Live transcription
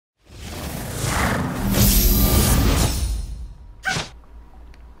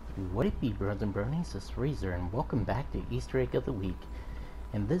what it be, bros and bronies, it's Razor, and welcome back to Easter Egg of the Week.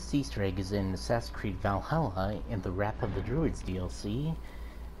 And this Easter egg is in Assassin's Creed Valhalla in the Wrath of the Druids DLC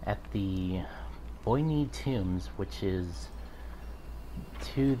at the Boyne Tombs, which is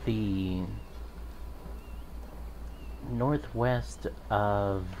to the northwest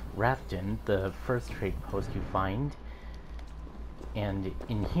of Rafton, the first trade post you find. And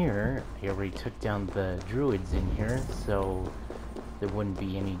in here, I already took down the druids in here, so there wouldn't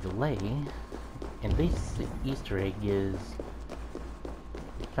be any delay. And this Easter egg is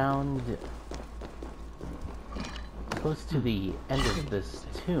found close to the end of this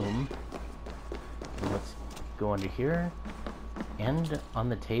tomb. And let's go under here, and on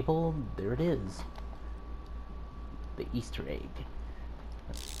the table, there it is. The Easter egg,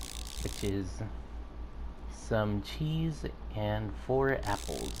 which is some cheese and 4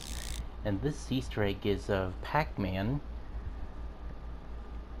 apples. And this Easter egg is of Pacman,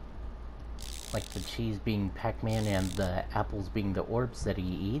 like the cheese being Pacman and the apples being the orbs that he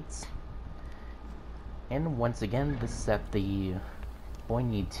eats. And once again, this is at the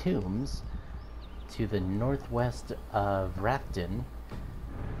Boyne Tombs to the northwest of Rafton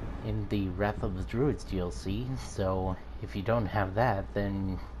in the Wrath of the Druids DLC. So if you don't have that,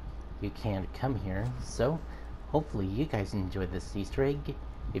 then you can't come here. So hopefully you guys enjoyed this Easter egg.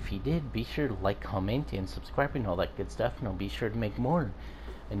 If you did, be sure to like, comment, and subscribe and all that good stuff, and I'll be sure to make more.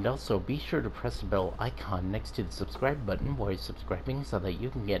 And also be sure to press the bell icon next to the subscribe button while you're subscribing so that you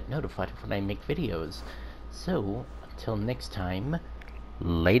can get notified when I make videos. So until next time,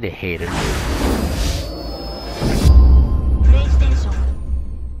 later haters.